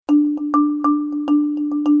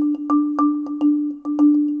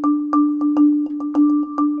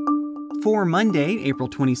For Monday, April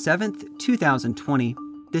 27th, 2020,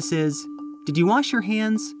 this is Did You Wash Your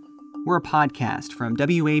Hands? We're a podcast from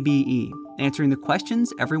WABE, answering the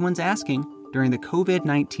questions everyone's asking during the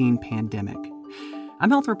COVID-19 pandemic.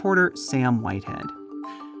 I'm health reporter Sam Whitehead.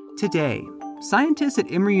 Today, scientists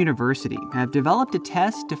at Emory University have developed a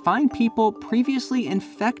test to find people previously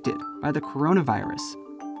infected by the coronavirus.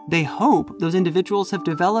 They hope those individuals have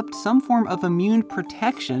developed some form of immune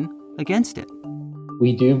protection against it.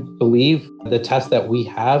 We do believe the test that we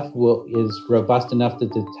have is robust enough to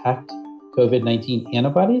detect COVID-19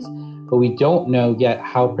 antibodies, but we don't know yet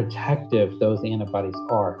how protective those antibodies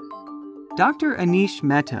are. Dr. Anish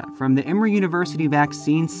Mehta from the Emory University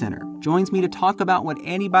Vaccine Center joins me to talk about what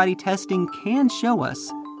antibody testing can show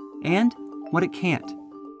us and what it can't.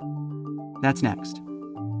 That's next.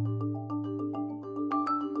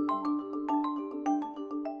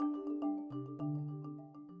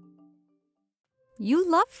 You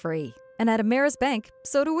love free. And at Ameris Bank,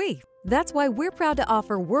 so do we. That's why we're proud to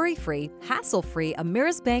offer worry-free, hassle-free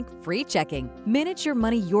Ameris Bank free checking. Manage your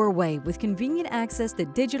money your way with convenient access to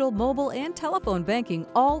digital, mobile, and telephone banking,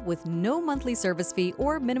 all with no monthly service fee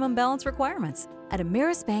or minimum balance requirements. At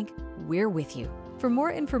Ameris Bank, we're with you. For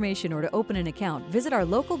more information or to open an account, visit our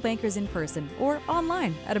local bankers in person or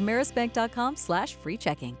online at amerisbank.com/free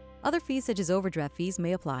checking. Other fees such as overdraft fees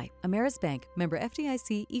may apply. Ameris Bank, member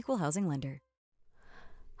FDIC, equal housing lender.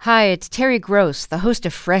 Hi, it's Terry Gross, the host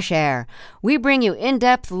of Fresh Air. We bring you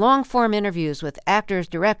in-depth, long-form interviews with actors,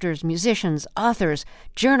 directors, musicians, authors,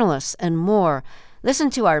 journalists, and more. Listen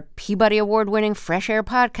to our Peabody Award-winning Fresh Air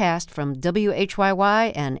podcast from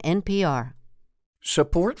WHYY and NPR.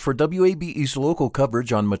 Support for WABE's local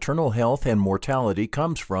coverage on maternal health and mortality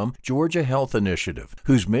comes from Georgia Health Initiative,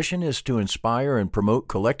 whose mission is to inspire and promote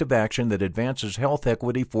collective action that advances health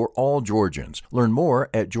equity for all Georgians. Learn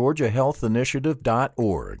more at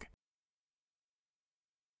georgiahealthinitiative.org.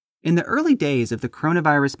 In the early days of the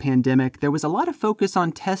coronavirus pandemic, there was a lot of focus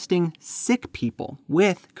on testing sick people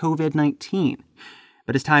with COVID-19.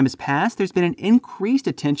 But as time has passed, there's been an increased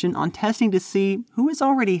attention on testing to see who has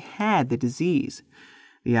already had the disease.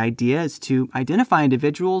 The idea is to identify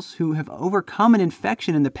individuals who have overcome an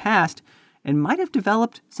infection in the past and might have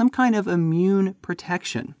developed some kind of immune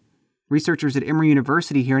protection. Researchers at Emory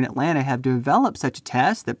University here in Atlanta have developed such a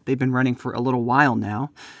test that they've been running for a little while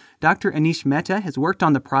now. Dr. Anish Mehta has worked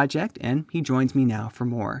on the project, and he joins me now for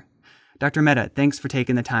more. Dr. Mehta, thanks for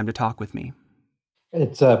taking the time to talk with me.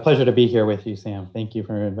 It's a pleasure to be here with you, Sam. Thank you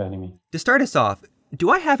for inviting me. To start us off, do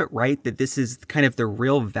I have it right that this is kind of the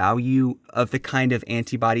real value of the kind of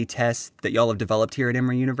antibody test that y'all have developed here at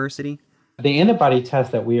Emory University? The antibody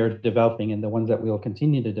tests that we are developing and the ones that we will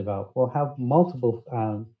continue to develop will have multiple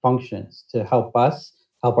functions to help us,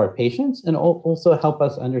 help our patients, and also help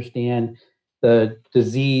us understand the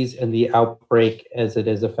disease and the outbreak as it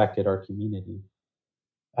has affected our community.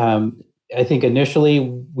 I think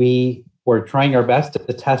initially we're trying our best to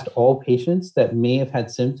test all patients that may have had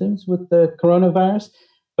symptoms with the coronavirus.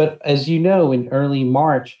 But as you know, in early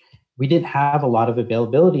March, we didn't have a lot of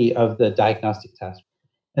availability of the diagnostic test.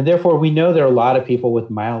 And therefore, we know there are a lot of people with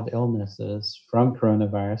mild illnesses from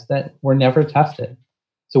coronavirus that were never tested.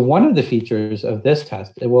 So one of the features of this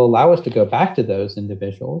test, it will allow us to go back to those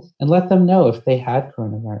individuals and let them know if they had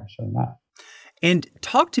coronavirus or not. And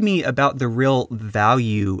talk to me about the real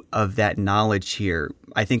value of that knowledge here.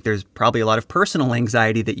 I think there's probably a lot of personal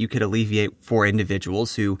anxiety that you could alleviate for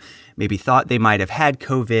individuals who maybe thought they might have had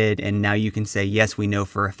COVID, and now you can say, yes, we know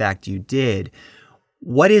for a fact you did.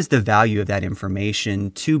 What is the value of that information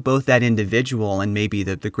to both that individual and maybe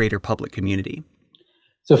the greater public community?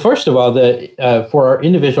 So first of all, for our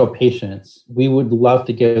individual patients, we would love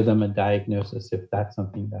to give them a diagnosis if that's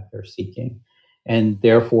something that they're seeking. And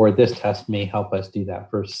therefore, this test may help us do that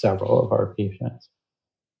for several of our patients.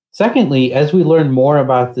 Secondly, as we learn more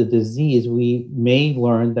about the disease, we may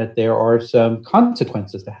learn that there are some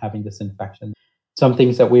consequences to having this infection. Some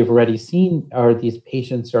things that we've already seen are these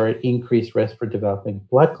patients are at increased risk for developing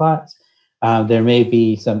blood clots. There may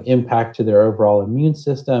be some impact to their overall immune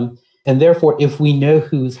system. And therefore, if we know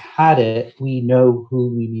who's had it, we know who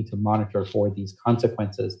we need to monitor for these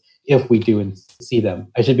consequences if we do see them.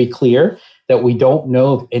 I should be clear that we don't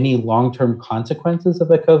know of any long-term consequences of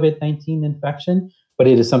a COVID-19 infection, but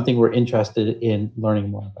it is something we're interested in learning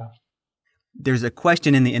more about. There's a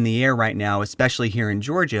question in the air right now, especially here in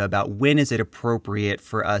Georgia, about when is it appropriate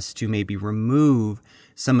for us to maybe remove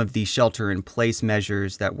some of the shelter-in-place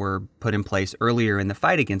measures that were put in place earlier in the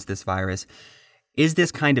fight against this virus. Is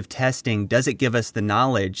this kind of testing, does it give us the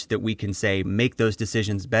knowledge that we can say, make those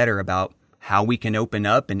decisions better about how we can open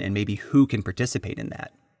up and maybe who can participate in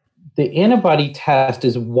that? The antibody test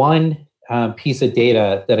is one piece of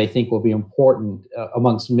data that I think will be important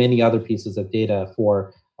amongst many other pieces of data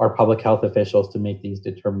for our public health officials to make these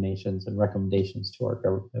determinations and recommendations to our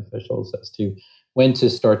government officials as to when to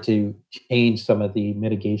start to change some of the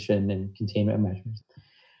mitigation and containment measures.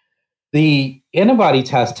 The antibody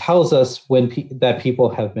test tells us when that people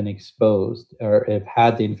have been exposed or have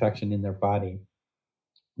had the infection in their body.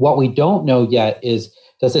 What we don't know yet is,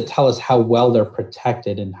 does it tell us how well they're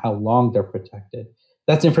protected and how long they're protected?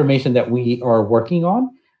 That's information that we are working on,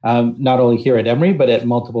 not only here at Emory, but at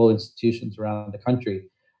multiple institutions around the country.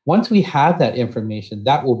 Once we have that information,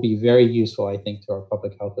 that will be very useful, I think, to our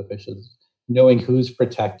public health officials, knowing who's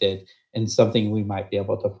protected and something we might be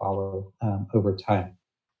able to follow over time.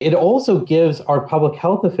 It also gives our public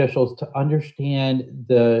health officials to understand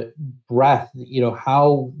the breadth,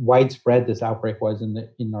 how widespread this outbreak was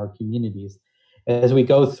in our communities. As we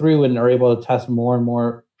go through and are able to test more and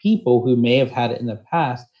more people who may have had it in the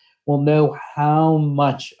past, we'll know how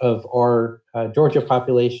much of our Georgia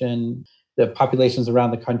population, the populations around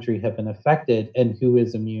the country have been affected, and who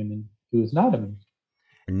is immune and who is not immune.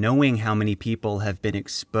 Knowing how many people have been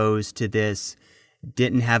exposed to this,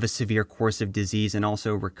 didn't have a severe course of disease, and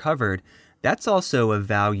also recovered, that's also a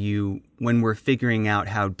value when we're figuring out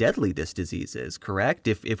how deadly this disease is, correct?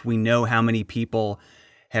 If we know how many people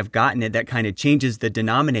have gotten it, that kind of changes the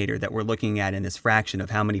denominator that we're looking at in this fraction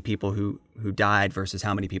of how many people who died versus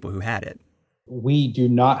how many people who had it. We do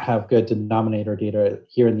not have good denominator data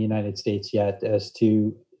here in the United States yet as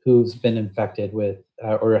to who's been infected with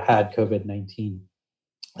or had COVID-19.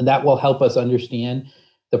 And that will help us understand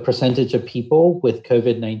the percentage of people with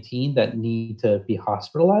COVID-19 that need to be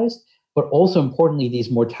hospitalized. But also importantly, these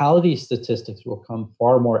mortality statistics will come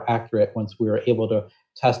far more accurate once we are able to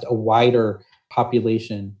test a wider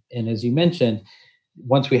population. And as you mentioned,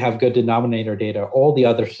 once we have good denominator data, all the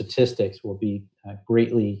other statistics will be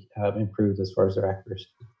greatly improved as far as their accuracy.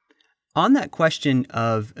 On that question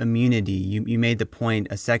of immunity, you made the point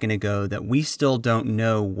a second ago that we still don't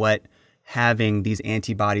know what having these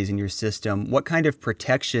antibodies in your system, what kind of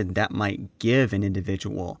protection that might give an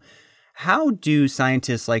individual. How do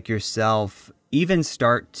scientists like yourself even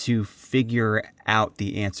start to figure out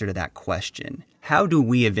the answer to that question? How do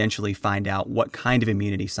we eventually find out what kind of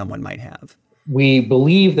immunity someone might have? We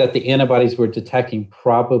believe that the antibodies we're detecting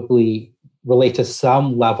probably relate to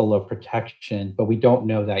some level of protection, but we don't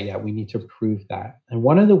know that yet. We need to prove that. And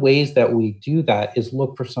one of the ways that we do that is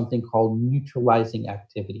look for something called neutralizing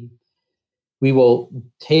activity. We will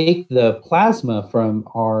take the plasma from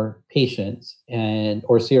our patients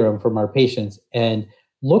or serum from our patients and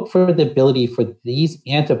look for the ability for these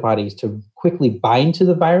antibodies to quickly bind to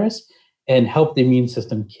the virus and help the immune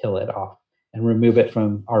system kill it off and remove it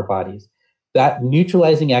from our bodies. That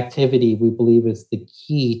neutralizing activity, we believe, is the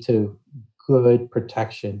key to good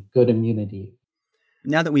protection, good immunity.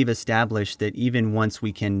 Now that we've established that even once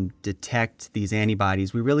we can detect these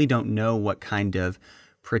antibodies, we really don't know what kind of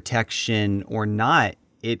protection or not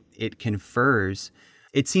it confers,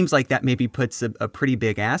 it seems like that maybe puts a pretty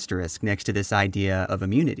big asterisk next to this idea of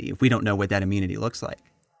immunity if we don't know what that immunity looks like.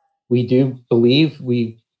 We do believe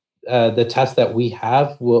the test that we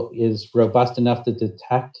have is robust enough to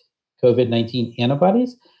detect COVID-19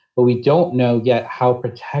 antibodies, but we don't know yet how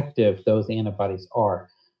protective those antibodies are.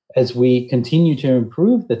 As we continue to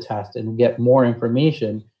improve the test and get more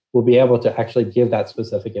information, we'll be able to actually give that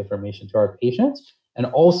specific information to our patients and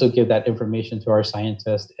also give that information to our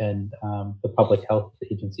scientists and the public health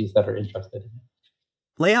agencies that are interested in it.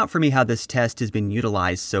 Lay out for me how this test has been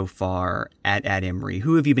utilized so far at Emory.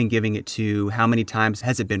 Who have you been giving it to? How many times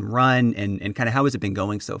has it been run? And kind of how has it been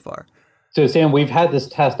going so far? So, Sam, we've had this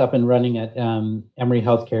test up and running at Emory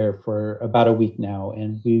Healthcare for about a week now.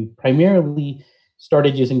 And we primarily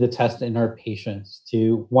started using the test in our patients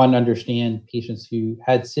to, one, understand patients who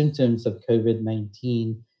had symptoms of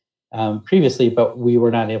COVID-19 previously, but we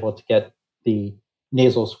were not able to get the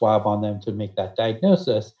nasal swab on them to make that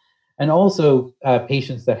diagnosis. And also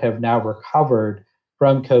patients that have now recovered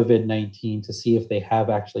from COVID-19 to see if they have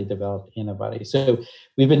actually developed antibodies. So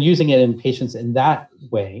we've been using it in patients in that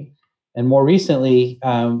way. And more recently,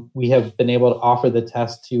 we have been able to offer the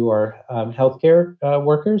test to our healthcare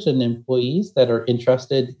workers and employees that are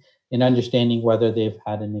interested in understanding whether they've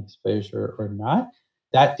had an exposure or not.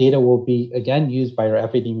 That data will be, again, used by our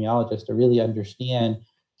epidemiologists to really understand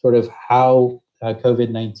sort of how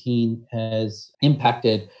COVID-19 has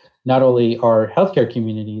impacted not only our healthcare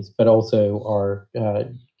communities, but also our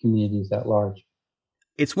communities at large.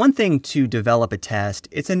 It's one thing to develop a test.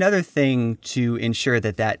 It's another thing to ensure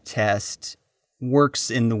that that test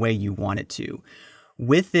works in the way you want it to.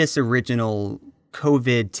 With this original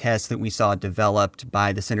COVID tests that we saw developed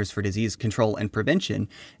by the Centers for Disease Control and Prevention,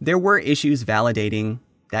 there were issues validating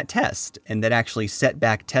that test, and that actually set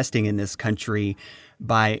back testing in this country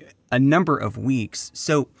by a number of weeks.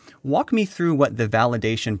 So walk me through what the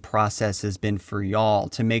validation process has been for y'all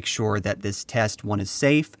to make sure that this test, one, is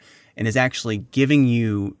safe and is actually giving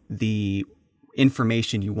you the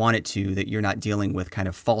information you want it to, that you're not dealing with kind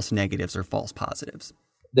of false negatives or false positives.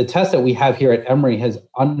 The test that we have here at Emory has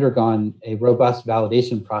undergone a robust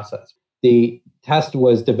validation process. The test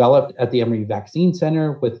was developed at the Emory Vaccine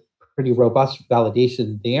Center with pretty robust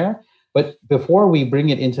validation there. But before we bring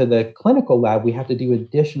it into the clinical lab, we have to do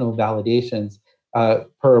additional validations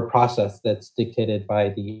per a process that's dictated by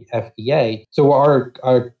the FDA. So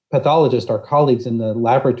our pathologists, our colleagues in the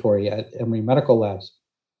laboratory at Emory Medical Labs,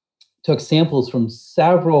 took samples from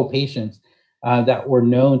several patients that were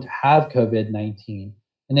known to have COVID-19.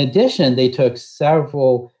 In addition, they took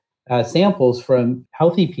several samples from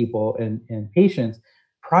healthy people and patients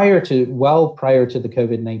prior to the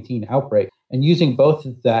COVID-19 outbreak. And using both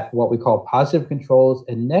of that, what we call positive controls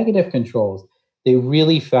and negative controls, they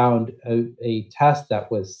really found a test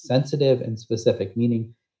that was sensitive and specific,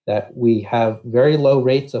 meaning that we have very low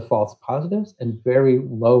rates of false positives and very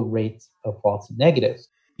low rates of false negatives.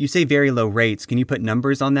 You say very low rates. Can you put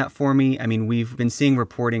numbers on that for me? I mean, we've been seeing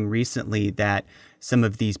reporting recently that some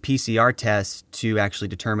of these PCR tests to actually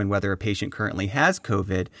determine whether a patient currently has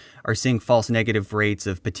COVID are seeing false negative rates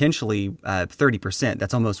of potentially 30%.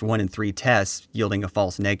 That's almost 1 in 3 tests yielding a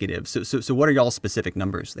false negative. So what are y'all's specific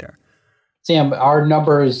numbers there? Sam, our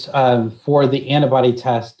numbers for the antibody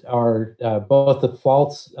test are both the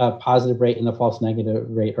false positive rate and the false negative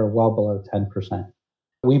rate are well below 10%.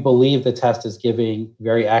 We believe the test is giving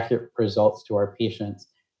very accurate results to our patients,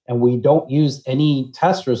 and we don't use any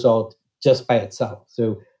test result just by itself.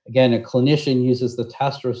 So again, a clinician uses the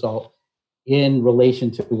test result in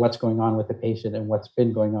relation to what's going on with the patient and what's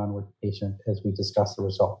been going on with the patient as we discuss the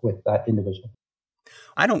result with that individual.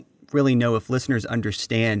 I don't really know if listeners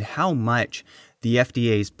understand how much the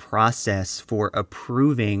FDA's process for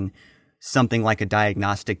approving something like a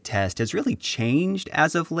diagnostic test has really changed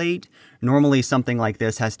as of late. Normally, something like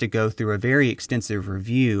this has to go through a very extensive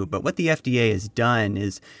review, but what the FDA has done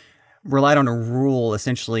is relied on a rule.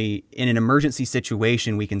 Essentially, in an emergency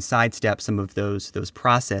situation, we can sidestep some of those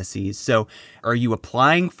processes. So are you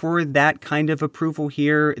applying for that kind of approval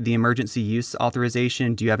here, the emergency use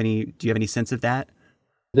authorization? Do you have any sense of that?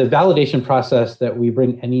 The validation process that we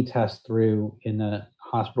bring any test through in a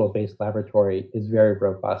hospital-based laboratory is very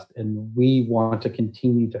robust, and we want to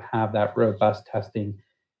continue to have that robust testing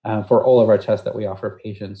for all of our tests that we offer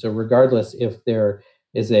patients. So regardless if there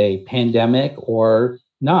is a pandemic or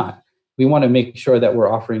not, we want to make sure that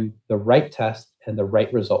we're offering the right test and the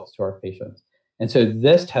right results to our patients. And so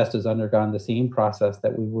this test has undergone the same process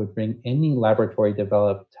that we would bring any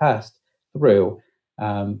laboratory-developed test through,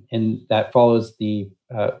 and that follows the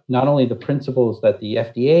not only the principles that the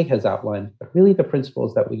FDA has outlined, but really the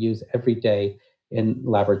principles that we use every day in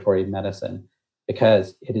laboratory medicine,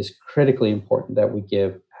 because it is critically important that we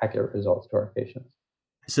give accurate results to our patients.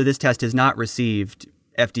 So this test has not received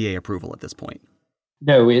FDA approval at this point?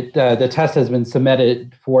 No, the test has been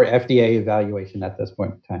submitted for FDA evaluation at this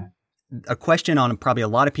point in time. A question on probably a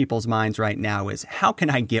lot of people's minds right now is, how can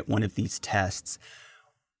I get one of these tests?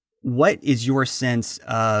 What is your sense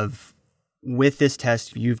of, with this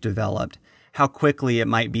test you've developed, how quickly it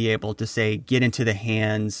might be able to, say, get into the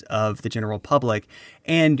hands of the general public?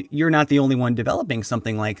 And you're not the only one developing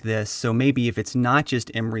something like this. So maybe if it's not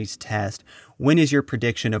just Emory's test, when is your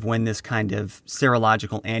prediction of when this kind of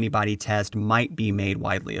serological antibody test might be made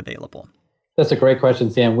widely available? That's a great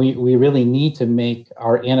question, Sam. We really need to make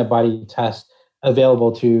our antibody test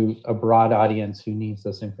available to a broad audience who needs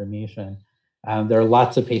this information. There are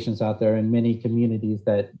lots of patients out there in many communities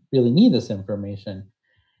that really need this information.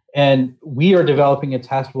 And we are developing a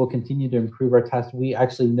test. We'll continue to improve our test. We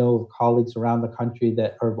actually know of colleagues around the country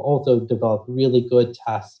that have also developed really good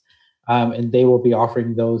tests, and they will be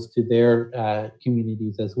offering those to their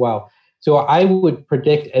communities as well. So I would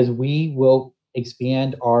predict, as we will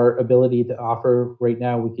expand our ability to offer, right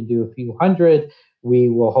now we can do a few hundred. We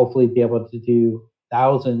will hopefully be able to do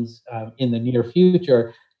thousands in the near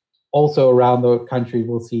future. Also around the country,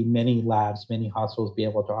 we'll see many labs, many hospitals be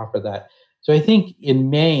able to offer that. So I think in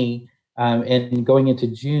May and going into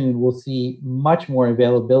June, we'll see much more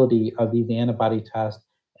availability of these antibody tests,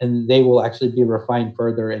 and they will actually be refined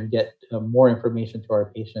further and get more information to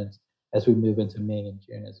our patients as we move into May and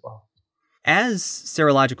June as well. As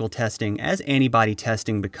serological testing, as antibody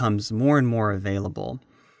testing becomes more and more available,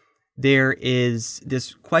 there is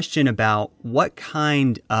this question about what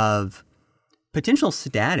kind of potential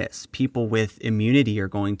status people with immunity are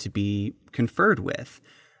going to be conferred with.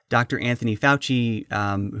 Dr. Anthony Fauci,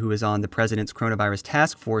 who is on the president's coronavirus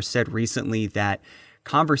task force, said recently that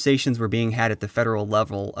conversations were being had at the federal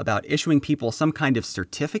level about issuing people some kind of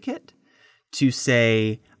certificate to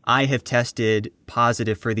say, I have tested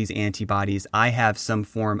positive for these antibodies. I have some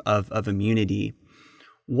form of immunity.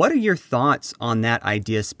 What are your thoughts on that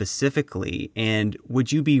idea specifically? And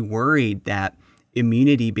would you be worried that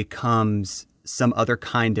immunity becomes some other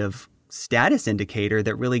kind of status indicator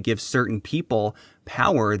that really gives certain people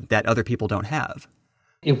power that other people don't have?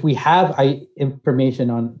 If we have information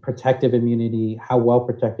on protective immunity, how well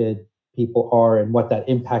protected people are and what that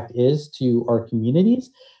impact is to our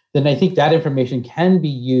communities, then I think that information can be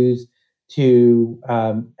used to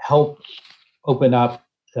help open up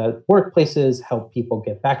workplaces, help people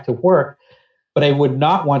get back to work. But I would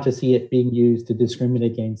not want to see it being used to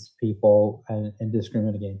discriminate against people and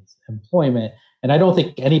discriminate against employment. And I don't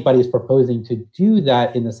think anybody is proposing to do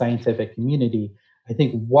that in the scientific community. I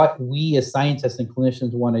think what we as scientists and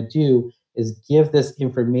clinicians want to do is give this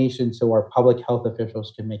information so our public health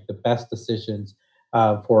officials can make the best decisions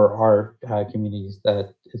for our communities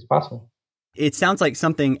that is possible. It sounds like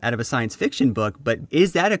something out of a science fiction book, but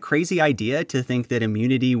is that a crazy idea to think that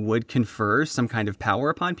immunity would confer some kind of power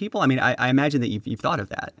upon people? I mean, I imagine that you've thought of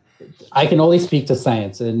that. I can only speak to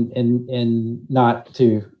science and not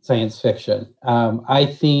to science fiction. I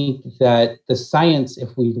think that the science, if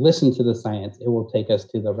we listen to the science, it will take us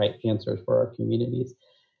to the right answers for our communities.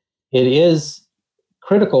 It is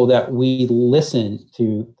critical that we listen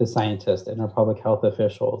to the scientists and our public health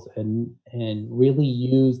officials and really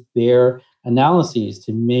use their analyses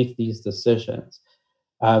to make these decisions.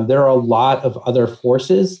 There are a lot of other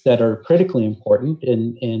forces that are critically important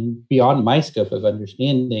and beyond my scope of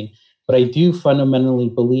understanding, but I do fundamentally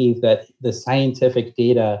believe that the scientific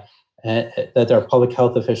data that our public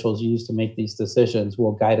health officials use to make these decisions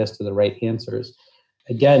will guide us to the right answers.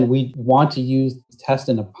 Again, we want to use tests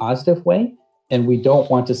in a positive way, and we don't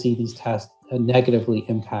want to see these tests negatively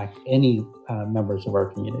impact any members of our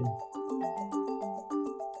community.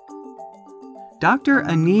 Dr.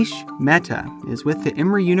 Anish Mehta is with the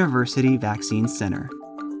Emory University Vaccine Center.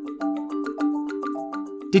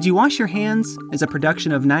 Did You Wash Your Hands is a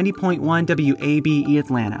production of 90.1 WABE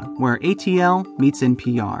Atlanta, where ATL meets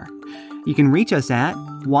NPR. You can reach us at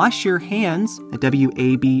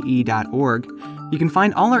washyourhands@wabe.org. You can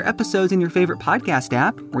find all our episodes in your favorite podcast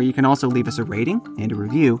app, where you can also leave us a rating and a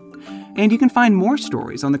review. And you can find more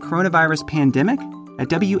stories on the coronavirus pandemic at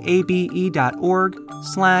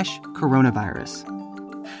wabe.org/coronavirus.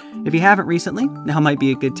 If you haven't recently, now might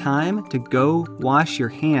be a good time to go wash your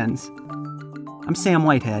hands. I'm Sam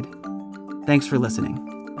Whitehead. Thanks for listening.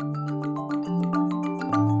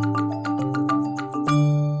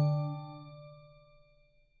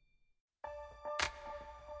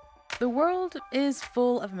 The world is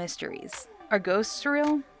full of mysteries. Are ghosts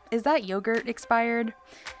real? Is that yogurt expired?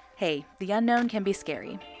 Hey, the unknown can be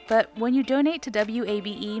scary. But when you donate to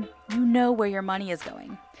WABE, you know where your money is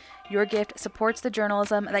going. Your gift supports the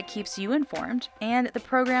journalism that keeps you informed and the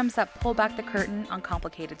programs that pull back the curtain on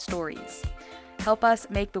complicated stories. Help us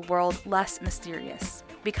make the world less mysterious.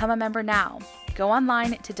 Become a member now. Go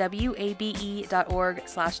online to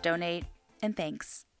wabe.org/donate, and thanks.